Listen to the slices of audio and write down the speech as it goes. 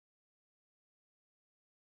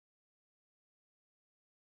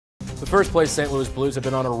The first-place St. Louis Blues have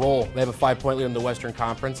been on a roll. They have a 5-point lead in the Western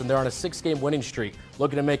Conference, and they're on a 6-game winning streak,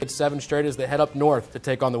 looking to make it 7 straight as they head up north to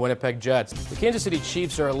take on the Winnipeg Jets. The Kansas City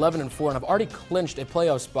Chiefs are 11-4 and have already clinched a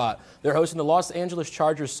playoff spot. They're hosting the Los Angeles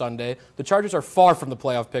Chargers Sunday. The Chargers are far from the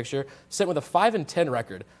playoff picture, sitting with a 5-10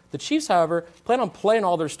 record. The Chiefs, however, plan on playing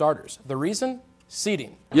all their starters. The reason?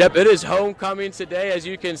 Seating. Yep, it is homecoming today. As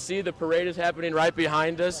you can see, the parade is happening right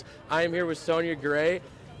behind us. I am here with Sonia Gray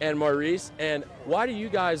and Maurice. And why do you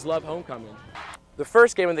guys love homecoming? The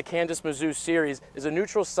first game in the Kansas-Mizzou series is a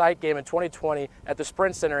neutral site game in 2020 at the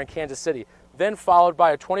Sprint Center in Kansas City, then followed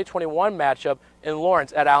by a 2021 matchup in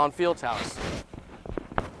Lawrence at Allen Fieldhouse.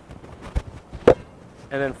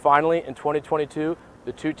 And then finally, in 2022,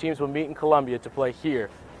 the two teams will meet in Columbia to play here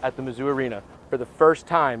at the Mizzou Arena for the first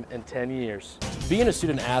time in 10 years. Being a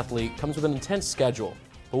student athlete comes with an intense schedule,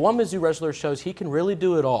 but one Mizzou wrestler shows he can really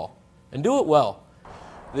do it all, and do it well.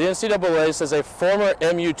 The NCAA says a former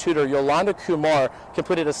MU tutor, Yolanda Kumar,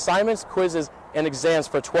 completed assignments, quizzes, and exams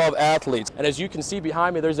for 12 athletes. And as you can see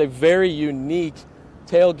behind me, there's a very unique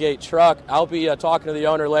tailgate truck. I'll be talking to the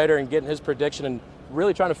owner later and getting his prediction and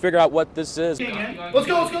really trying to figure out what this is. Let's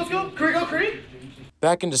go. Curry.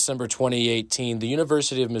 Back in December 2018, the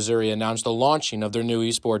University of Missouri announced the launching of their new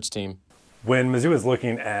esports team. When Mizzou was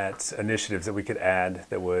looking at initiatives that we could add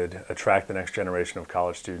that would attract the next generation of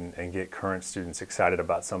college student and get current students excited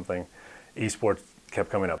about something, esports kept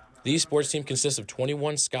coming up. The esports team consists of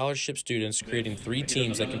 21 scholarship students creating 3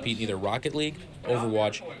 teams that compete in either Rocket League,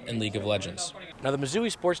 Overwatch, and League of Legends. Now the Mizzou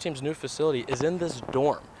esports team's new facility is in this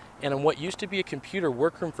dorm, and in what used to be a computer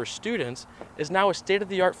workroom for students is now a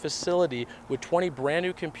state-of-the-art facility with 20 brand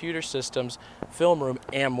new computer systems, film room,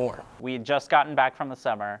 and more. We had just gotten back from the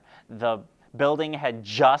summer. The building had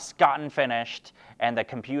just gotten finished, and the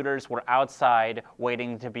computers were outside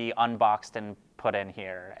waiting to be unboxed and put in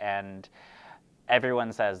here. And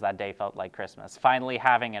everyone says that day felt like Christmas. Finally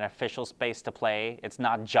having an official space to play. It's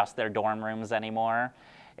not just their dorm rooms anymore.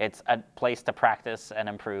 It's a place to practice and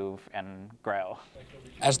improve and grow.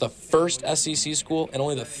 As the first SEC school and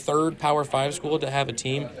only the 3rd Power 5 school to have a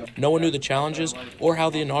team, no one knew the challenges or how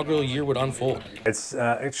the inaugural year would unfold. It's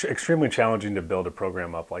extremely challenging to build a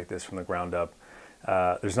program up like this from the ground up.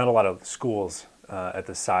 There's not a lot of schools at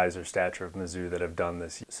the size or stature of Mizzou that have done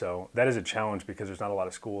this. So that is a challenge because there's not a lot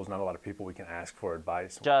of schools, not a lot of people we can ask for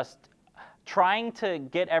advice. Just trying to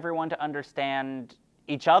get everyone to understand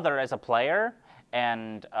each other as a player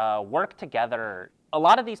and work together. A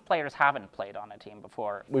lot of these players haven't played on a team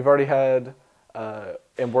before. We've already had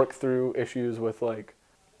and worked through issues with like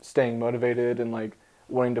staying motivated and like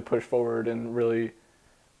wanting to push forward and really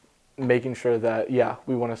making sure that, yeah,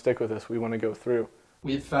 we want to stick with this, we want to go through.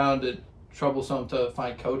 We've found it troublesome to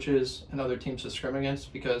find coaches and other teams to scrim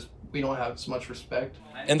against because we don't have as much respect.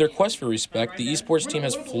 In their quest for respect, the esports team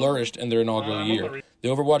has flourished in their inaugural year. The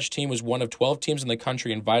Overwatch team was one of 12 teams in the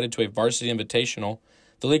country invited to a varsity invitational.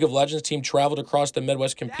 The League of Legends team traveled across the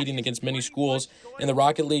Midwest competing against many schools, and the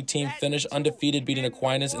Rocket League team finished undefeated, beating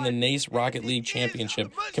Aquinas in the NACE Rocket League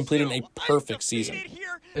Championship, completing a perfect season.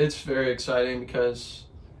 It's very exciting because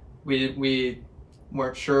we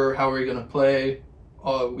weren't sure how we were going to play.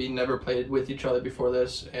 We never played with each other before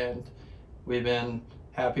this, and we've been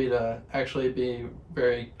happy to actually be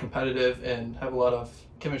very competitive and have a lot of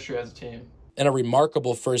chemistry as a team. In a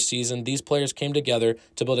remarkable first season, these players came together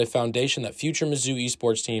to build a foundation that future Mizzou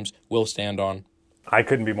esports teams will stand on. I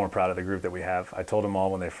couldn't be more proud of the group that we have. I told them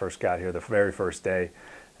all when they first got here, the very first day,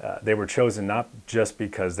 they were chosen not just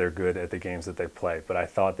because they're good at the games that they play, but I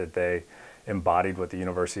thought that they embodied what the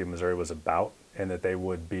University of Missouri was about and that they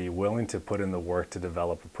would be willing to put in the work to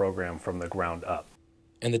develop a program from the ground up.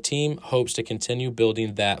 And the team hopes to continue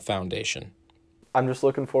building that foundation. I'm just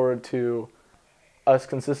looking forward to us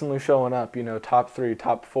consistently showing up, you know, top 3,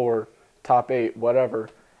 top 4, top 8, whatever,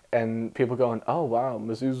 and people going, oh wow,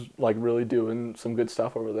 Mizzou's like really doing some good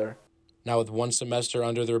stuff over there. Now with one semester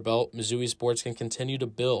under their belt, Mizzou esports can continue to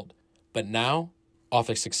build, but now off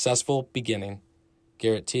a successful beginning.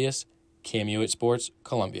 Garrett Tiehes, KMU Sports,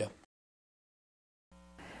 Columbia.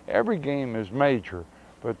 Every game is major,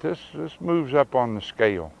 but this moves up on the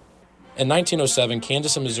scale. In 1907,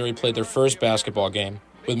 Kansas and Missouri played their first basketball game.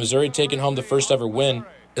 With Missouri taking home the first ever win,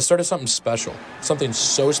 it started something special. Something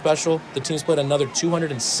so special, the team's played another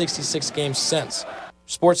 266 games since.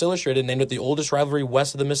 Sports Illustrated named it the oldest rivalry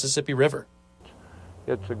west of the Mississippi River.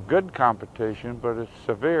 It's a good competition, but it's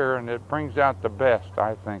severe, and it brings out the best,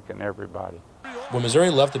 I think, in everybody. When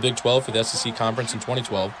Missouri left the Big 12 for the SEC Conference in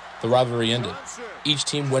 2012, the rivalry ended, each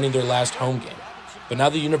team winning their last home game. But now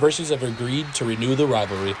the universities have agreed to renew the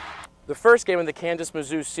rivalry. The first game in the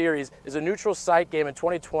Kansas-Mizzou series is a neutral site game in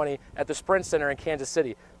 2020 at the Sprint Center in Kansas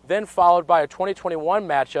City, then followed by a 2021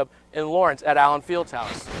 matchup in Lawrence at Allen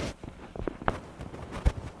Fieldhouse.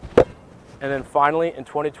 And then finally, in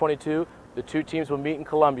 2022, the two teams will meet in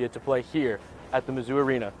Columbia to play here at the Mizzou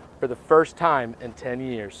Arena for the first time in 10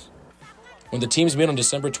 years. When the teams meet on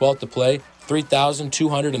December 12th to play,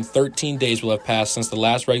 3,213 days will have passed since the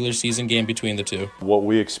last regular season game between the two. What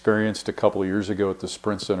we experienced a couple of years ago at the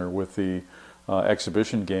Sprint Center with the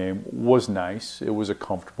exhibition game was nice. It was a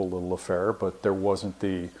comfortable little affair, but there wasn't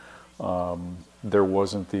the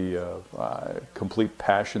complete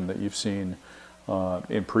passion that you've seen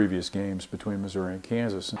in previous games between Missouri and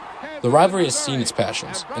Kansas. The rivalry has seen its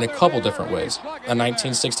passions in a couple different ways. A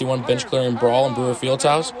 1961 bench-clearing brawl in Brewer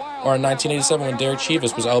Fieldhouse, or in 1987 when Garrett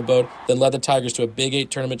Tiehes was elbowed, then led the Tigers to a Big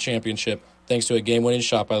 8 tournament championship thanks to a game-winning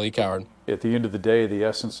shot by Lee Coward. At the end of the day, the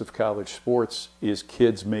essence of college sports is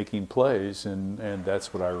kids making plays, and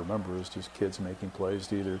that's what I remember, is just kids making plays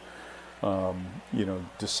to either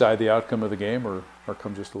decide the outcome of the game or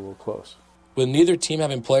come just a little close. With neither team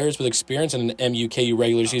having players with experience in an MUKU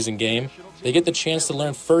regular season game, they get the chance to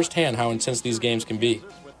learn firsthand how intense these games can be.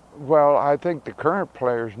 Well, I think the current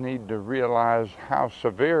players need to realize how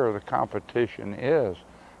severe the competition is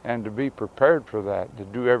and to be prepared for that, to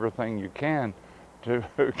do everything you can to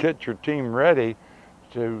get your team ready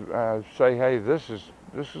to say, hey, this is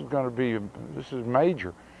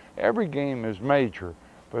major. Every game is major,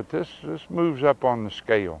 but this moves up on the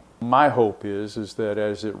scale. My hope is that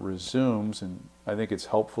as it resumes, and I think it's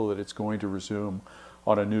helpful that it's going to resume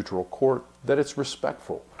on a neutral court, that it's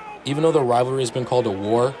respectful. Even though the rivalry has been called a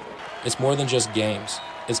war, it's more than just games.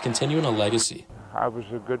 It's continuing a legacy. I was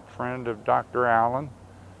a good friend of Dr. Allen,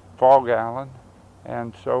 Fog Allen,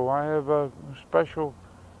 and so I have a special,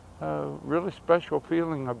 really special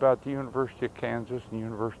feeling about the University of Kansas and the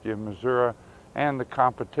University of Missouri and the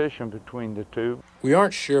competition between the two. We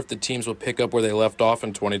aren't sure if the teams will pick up where they left off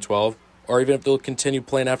in 2012, or even if they'll continue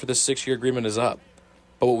playing after the 6-year agreement is up.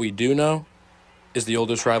 But what we do know is the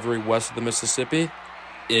oldest rivalry west of the Mississippi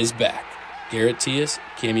is back. Garrett Tiehes,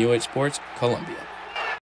 KMUH Sports, Columbia.